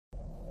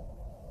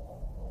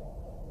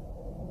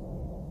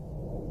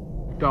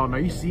Dog, are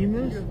you seeing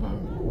this?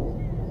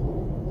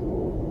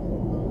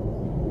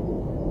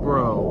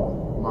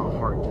 Bro, my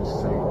heart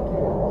just sank.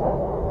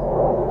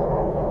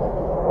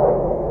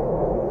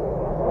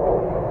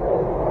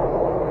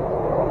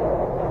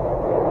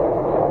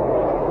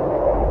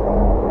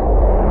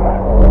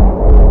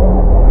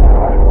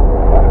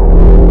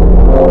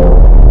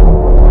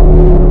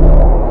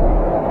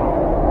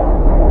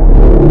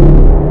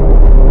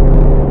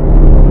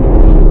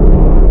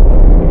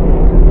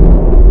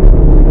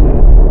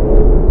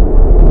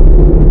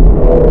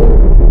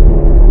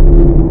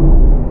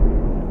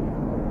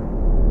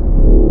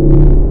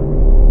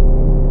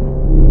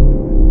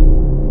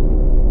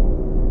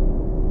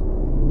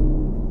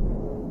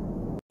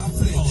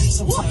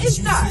 What is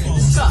that in the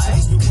sky?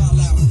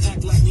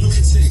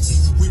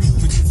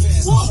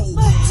 What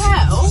the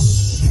hell?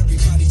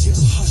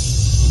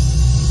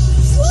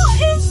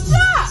 What is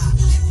that?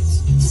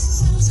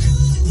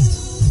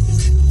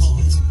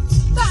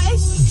 That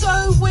is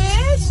so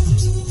weird.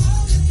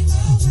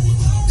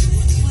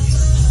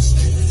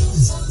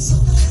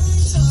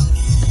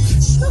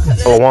 Look at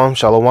this. Shalom,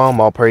 shalom,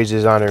 all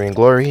praises, honor, and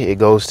glory. It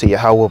goes to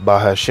Yahawah,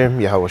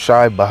 bahasham,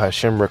 YAHAWAHSHI,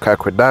 bahasham,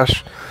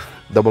 Rakakwadash.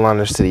 Double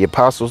honors to the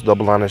apostles,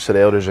 double honors to the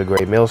elders of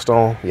Great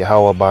Millstone.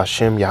 Yahawah,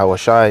 bahasham,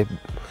 YAHAWAHSHI,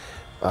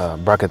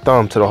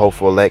 brakatham to the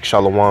hopeful elect.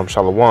 Shalom,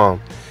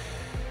 shalom.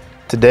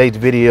 Today's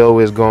video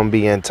is going to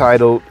be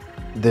entitled,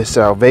 "This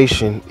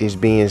salvation is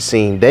being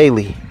seen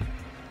daily.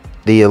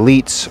 The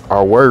elites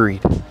are worried."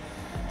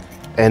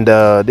 And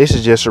this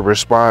is just a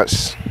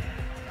response,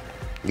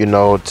 you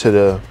know, to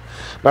the,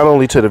 not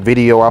only to the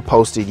video I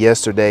posted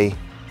yesterday,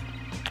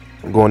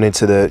 going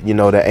into the, you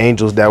know, the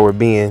angels that were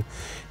being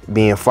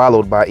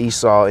followed by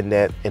Esau in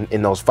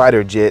those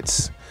fighter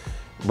jets,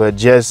 but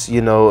just, you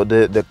know,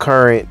 the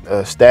current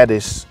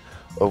status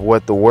of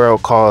what the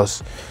world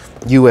calls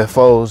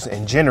UFOs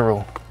in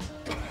general.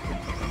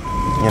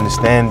 You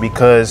understand?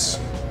 Because,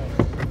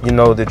 you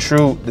know, the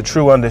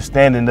true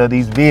understanding of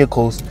these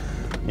vehicles,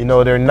 you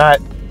know, they're not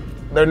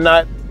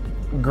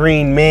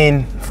green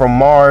men from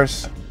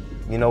Mars.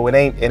 You know, it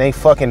ain't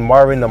fucking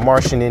Marvin the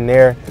Martian in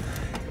there.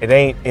 It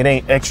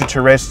ain't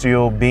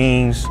extraterrestrial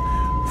beings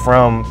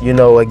from, you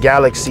know, a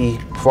galaxy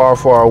far,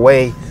 far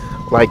away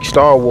like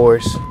Star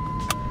Wars.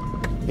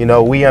 You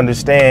know, we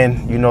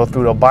understand, you know,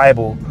 through the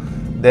Bible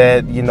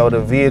that, you know, the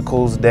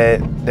vehicles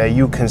that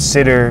you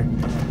consider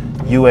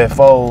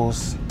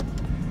UFOs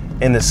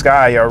in the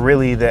sky are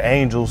really the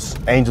angels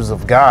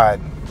of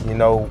God. You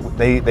know,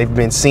 they've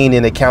been seen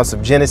in accounts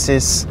of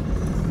Genesis,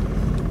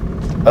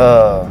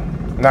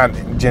 not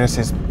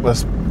Genesis,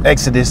 but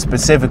Exodus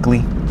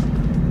specifically.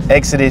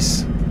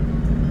 Exodus.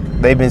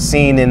 They've been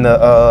seen in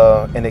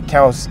the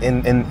accounts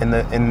in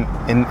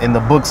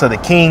the books of the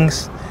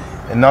Kings,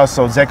 and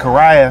also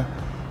Zechariah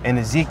and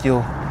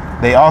Ezekiel.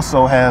 They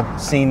also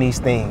have seen these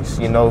things.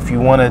 You know, if you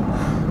want to,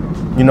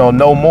 you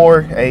know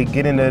more, hey,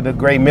 get into the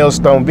Great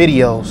Millstone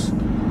videos.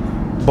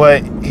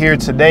 But here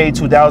today,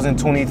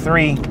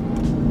 2023,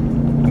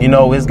 you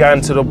know, it's gotten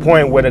to the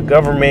point where the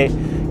government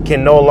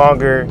can no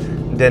longer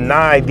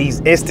deny these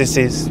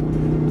instances.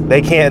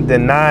 They can't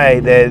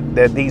deny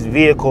that these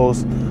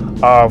vehicles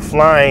are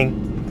flying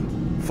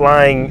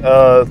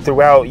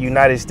throughout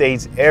United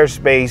States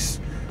airspace,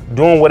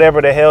 doing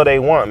whatever the hell they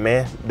want,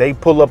 man. They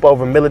pull up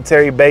over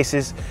military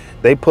bases,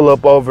 they pull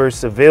up over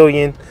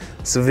civilian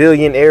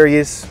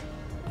areas.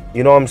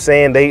 You know what I'm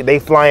saying? They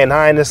flying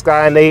high in the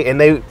sky, and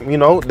they you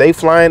know, they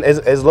flying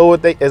as low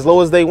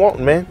as they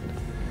want, man.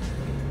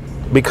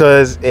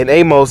 Because in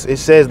Amos it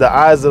says the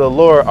eyes of the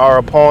Lord are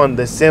upon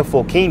the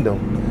sinful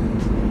kingdom.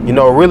 You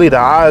know, really the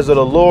eyes of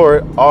the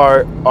Lord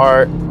are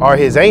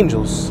his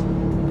angels.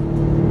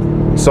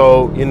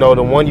 So, you know,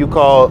 the one you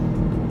call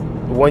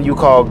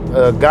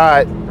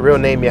God, real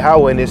name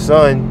Yahweh, and his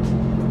son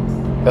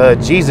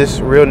Jesus,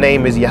 real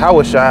name is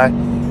YAHAWAHSHI.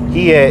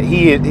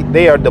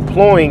 They are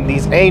deploying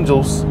these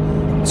angels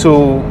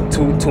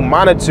to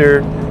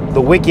monitor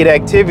the wicked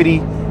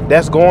activity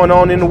that's going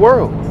on in the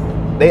world.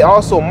 They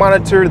also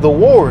monitor the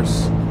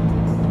wars.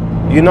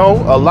 You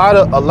know, a lot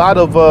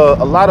of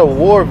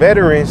war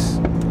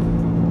veterans.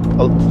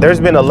 There's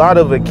been a lot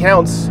of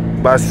accounts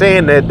by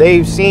saying that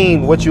they've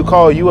seen what you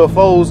call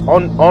UFOs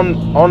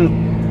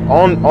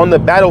on the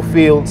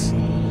battlefields,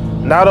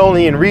 not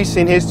only in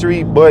recent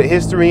history, but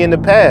history in the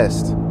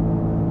past.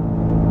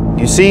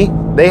 You see,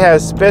 they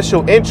have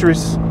special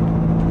interests,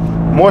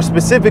 more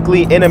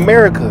specifically in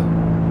America.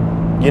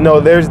 You know,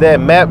 there's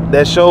that map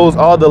that shows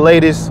all the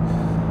latest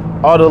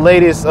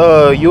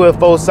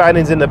UFO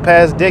sightings in the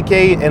past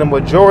decade, and a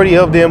majority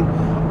of them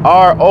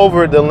are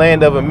over the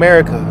land of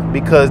America,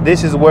 because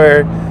this is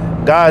where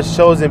God's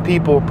chosen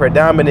people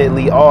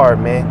predominantly are,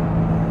 man.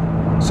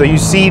 So you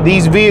see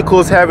these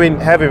vehicles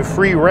having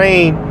free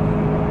reign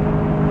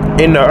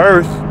in the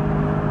earth.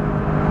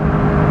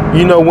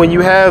 You know, when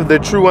you have the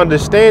true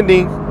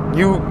understanding,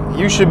 you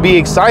should be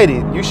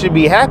excited. You should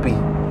be happy,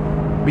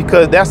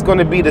 because that's going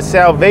to be the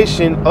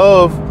salvation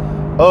of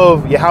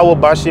Yahawah,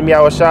 bahasham,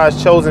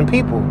 YAHAWAHSHI's chosen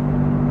people.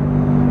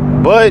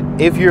 But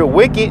if you're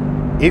wicked,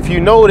 if you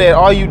know that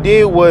all you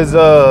did was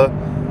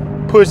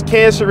push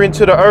cancer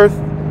into the earth,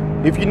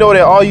 if you know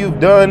that all you've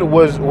done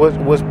was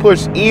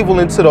push evil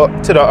into the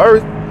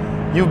earth,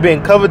 you've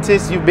been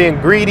covetous, you've been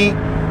greedy,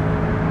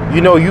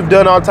 you know, you've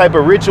done all type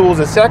of rituals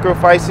and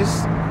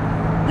sacrifices,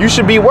 you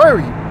should be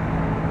worried.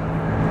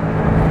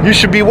 You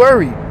should be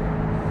worried,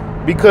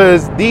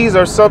 because these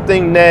are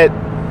something that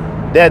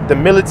the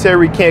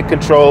military can't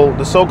control,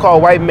 the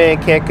so-called white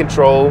man can't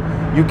control.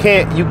 You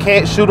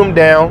can't shoot them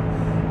down,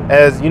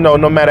 as you know,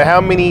 no matter how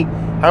many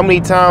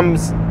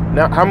times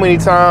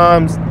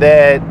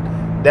that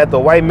the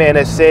white man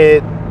has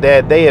said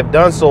that they have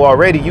done so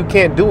already. You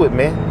can't do it,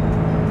 man.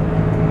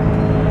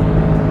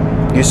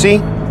 You see?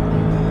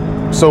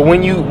 So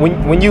when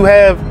you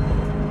have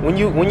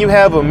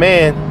a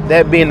man,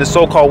 that being the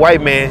so-called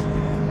white man,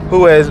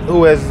 who has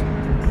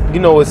you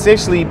know,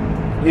 essentially,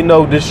 you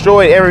know,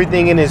 destroyed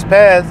everything in his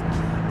path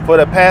for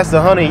the past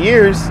 100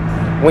 years,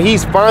 when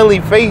he's finally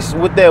faced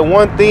with that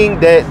one thing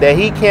that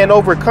he can't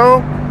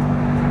overcome,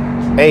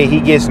 hey, he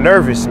gets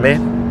nervous,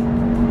 man.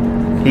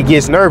 He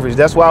gets nervous.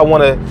 That's why I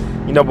want to,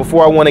 you know,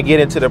 before I want to get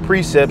into the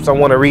precepts, I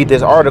want to read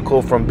this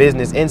article from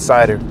Business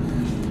Insider.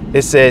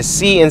 It says,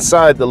 see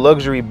inside the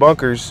luxury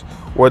bunkers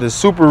where the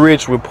super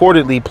rich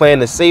reportedly plan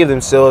to save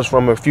themselves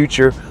from a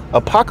future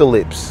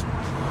apocalypse.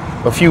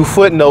 A few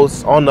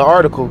footnotes on the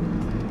article.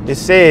 It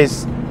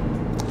says,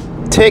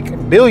 tech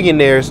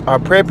billionaires are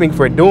prepping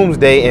for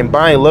doomsday and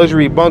buying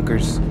luxury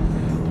bunkers.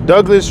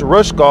 Douglas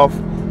Rushkoff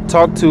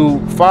talked to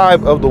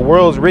 5 of the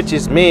world's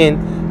richest men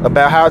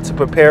about how to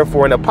prepare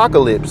for an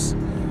apocalypse.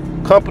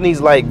 Companies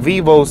like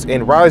Vivos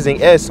and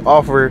Rising S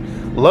offer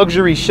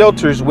luxury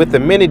shelters with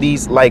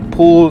amenities like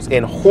pools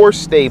and horse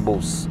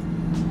stables.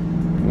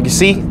 You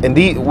see, and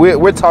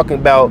we're talking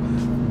about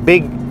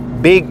big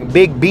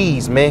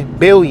B's, man.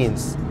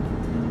 Billions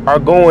are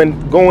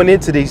going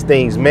into these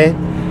things, man.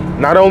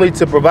 Not only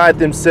to provide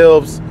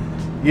themselves,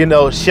 you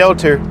know,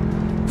 shelter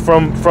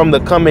from the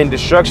coming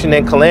destruction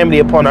and calamity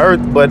upon the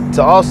earth, but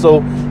to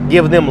also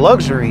give them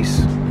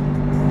luxuries.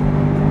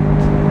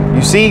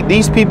 You see,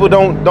 these people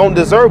don't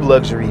deserve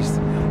luxuries.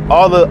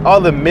 All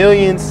the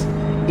millions,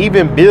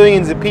 even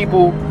billions of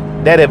people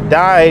that have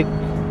died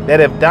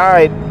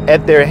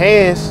at their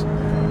hands,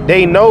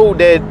 they know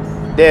that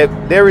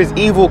there is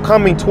evil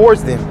coming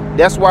towards them.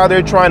 That's why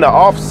they're trying to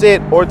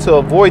offset or to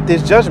avoid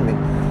this judgment.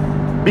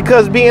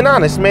 Because being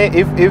honest, man,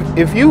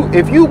 if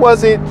you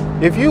wasn't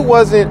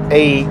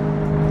a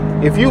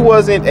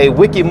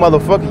wicked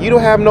motherfucker, you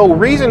don't have no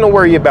reason to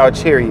worry about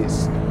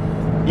chariots.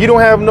 You don't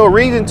have no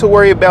reason to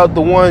worry about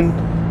the one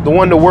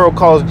the world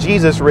calls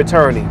Jesus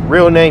returning,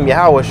 real name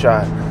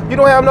YAHAWAHSHI. You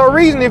don't have no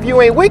reason if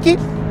you ain't wicked.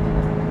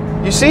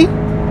 You see?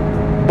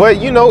 But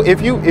you know,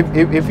 if you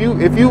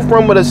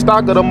from the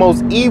stock of the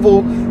most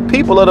evil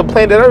people of the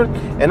planet Earth,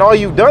 and all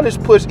you've done is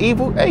push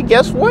evil, hey,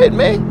 guess what,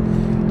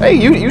 man? Hey,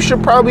 you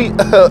should probably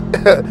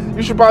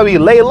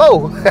lay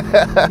low.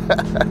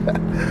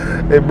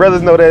 Hey,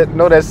 brothers know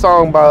that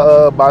song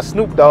by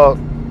Snoop Dogg.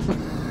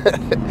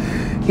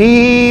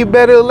 He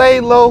better lay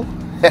low.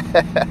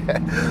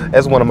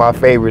 That's one of my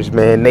favorites,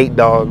 man, Nate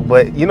Dogg.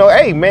 But you know,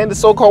 hey, man, the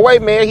so-called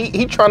white man,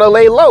 he trying to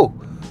lay low.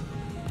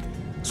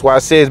 That's why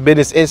it says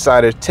Business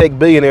Insider, tech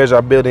billionaires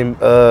are building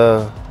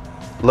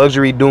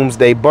luxury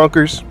doomsday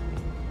bunkers.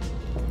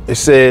 It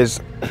said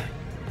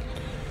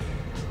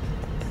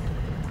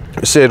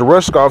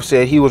Rushkoff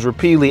said he was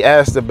repeatedly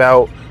asked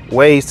about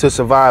ways to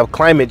survive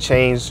climate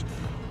change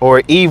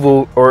or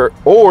evil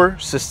or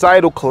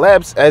societal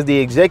collapse, as the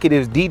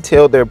executives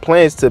detailed their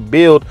plans to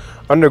build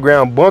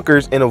underground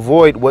bunkers and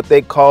avoid what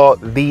they call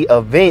the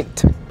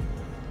event.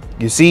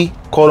 You see,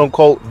 quote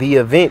unquote, the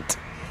event.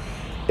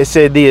 It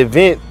said the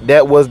event,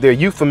 that was their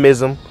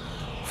euphemism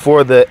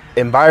for the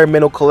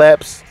environmental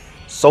collapse,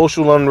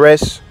 social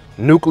unrest,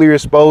 nuclear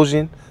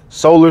explosion,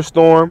 solar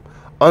storm,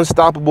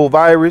 unstoppable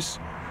virus,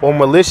 or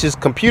malicious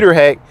computer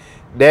hack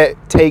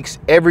that takes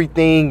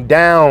everything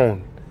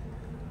down.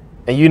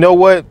 And you know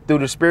what? Through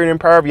the spirit and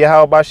power of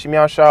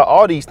YAHAWAHSHI,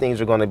 all these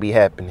things are going to be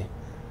happening.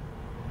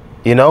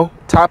 You know,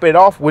 top it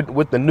off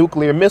with the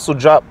nuclear missile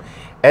drop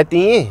at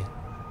the end.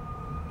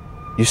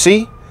 You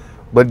see?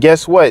 But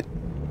guess what?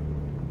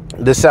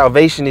 The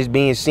salvation is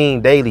being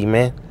seen daily,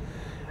 man.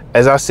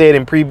 As I said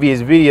in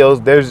previous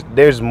videos,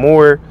 there's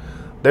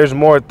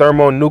more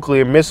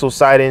thermonuclear missile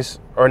sightings,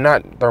 or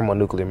not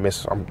thermonuclear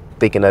missiles, I'm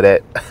thinking of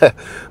that.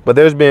 But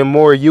there's been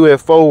more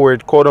UFO or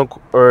quote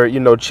unquote, or you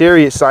know,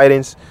 chariot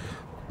sightings,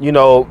 you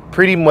know,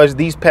 pretty much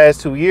these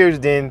past 2 years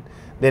than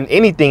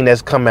anything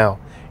that's come out.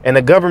 And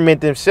the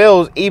government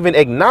themselves even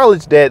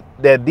acknowledge that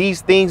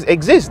these things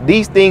exist.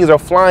 These things are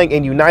flying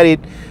in United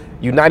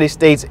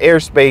States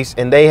airspace,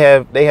 and they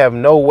have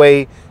no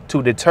way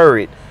to deter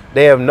it.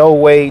 They have no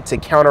way to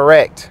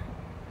counteract.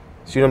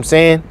 See what I'm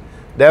saying?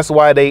 That's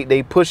why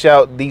they push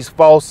out these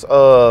false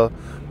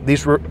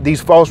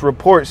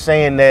reports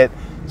saying that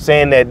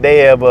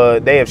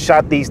they have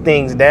shot these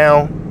things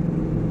down.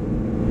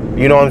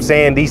 You know what I'm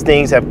saying? These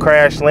things have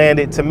crash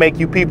landed to make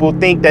you people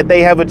think that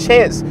they have a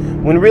chance,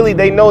 when really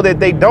they know that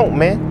they don't,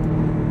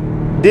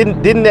 man.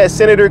 Didn't that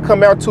senator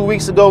come out 2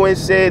 weeks ago and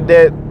said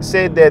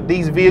that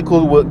these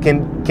vehicles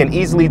can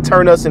easily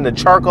turn us into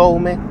charcoal,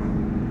 man?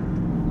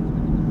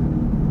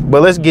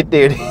 But let's get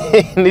there.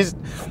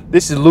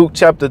 This is Luke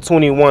chapter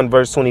 21,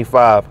 verse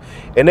 25.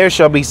 And there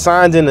shall be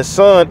signs in the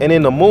sun and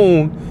in the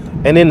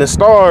moon and in the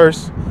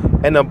stars,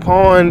 and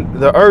upon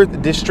the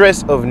earth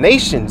distress of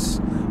nations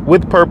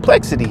with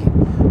perplexity.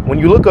 When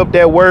you look up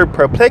that word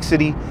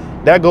perplexity,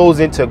 that goes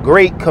into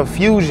great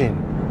confusion.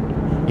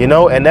 You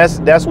know, and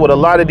that's what a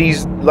lot of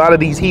these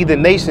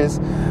heathen nations,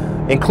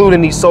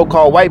 including these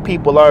so-called white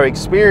people, are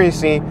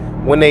experiencing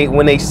when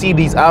they see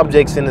these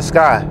objects in the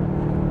sky.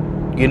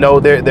 You know,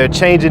 they're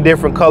changing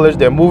different colors,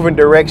 they're moving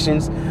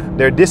directions,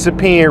 they're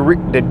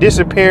disappearing,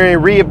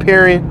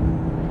 reappearing.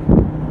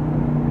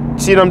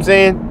 See what I'm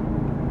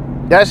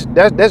saying?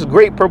 That's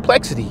great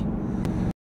perplexity.